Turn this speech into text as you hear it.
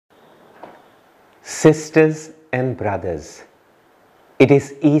Sisters and brothers, it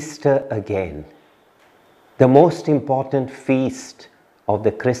is Easter again, the most important feast of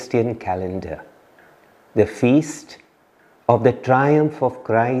the Christian calendar, the feast of the triumph of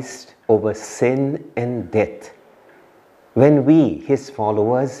Christ over sin and death, when we, his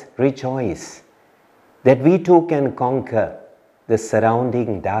followers, rejoice that we too can conquer the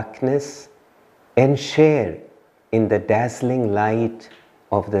surrounding darkness and share in the dazzling light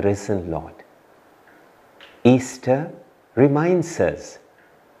of the risen Lord. Easter reminds us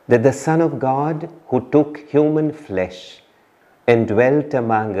that the Son of God who took human flesh and dwelt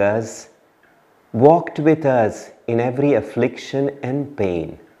among us walked with us in every affliction and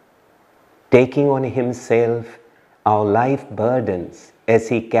pain, taking on himself our life burdens as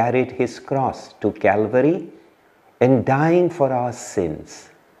he carried his cross to Calvary and dying for our sins,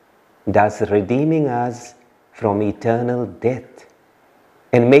 thus redeeming us from eternal death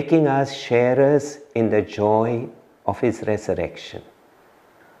and making us sharers in the joy of his resurrection.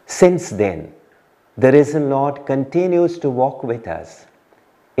 Since then, the risen Lord continues to walk with us,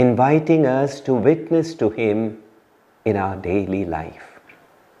 inviting us to witness to him in our daily life.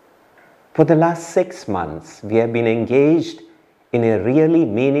 For the last 6 months, we have been engaged in a really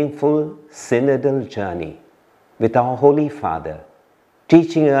meaningful synodal journey with our Holy Father,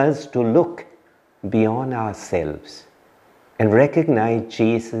 teaching us to look beyond ourselves and recognize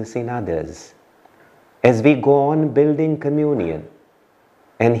Jesus in others as we go on building communion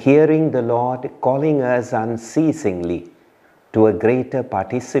and hearing the Lord calling us unceasingly to a greater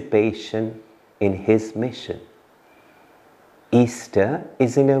participation in his mission. Easter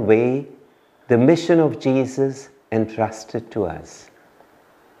is in a way the mission of Jesus entrusted to us.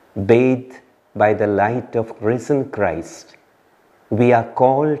 Bathed by the light of risen Christ, we are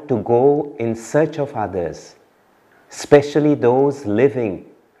called to go in search of others, especially those living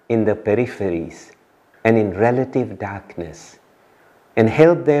in the peripheries and in relative darkness, and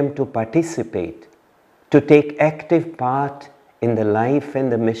help them to participate, to take active part in the life and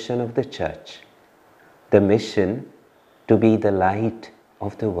the mission of the Church, the mission to be the light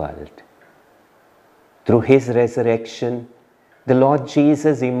of the world. Through his resurrection, the Lord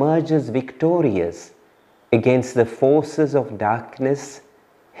Jesus emerges victorious against the forces of darkness,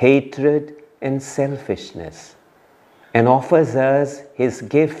 hatred, and selfishness, and offers us his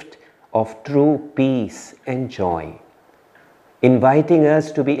gift of true peace and joy, inviting us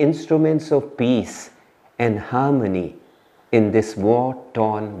to be instruments of peace and harmony in this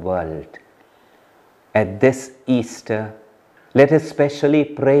war-torn world. At this Easter, let us specially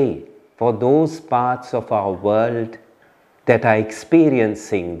pray for those parts of our world that are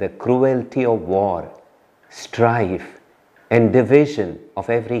experiencing the cruelty of war, strife, and division of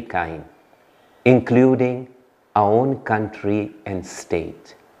every kind, including our own country and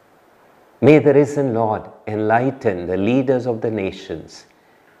state. May the risen Lord enlighten the leaders of the nations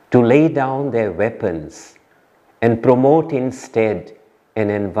to lay down their weapons and promote instead an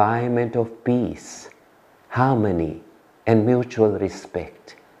environment of peace, harmony, and mutual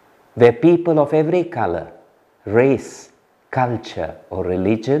respect, where people of every color, race, culture, or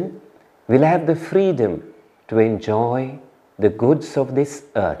religion will have the freedom to enjoy the goods of this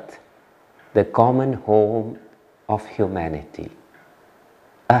earth, the common home of humanity.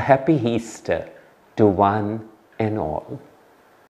 A happy Easter to one and all.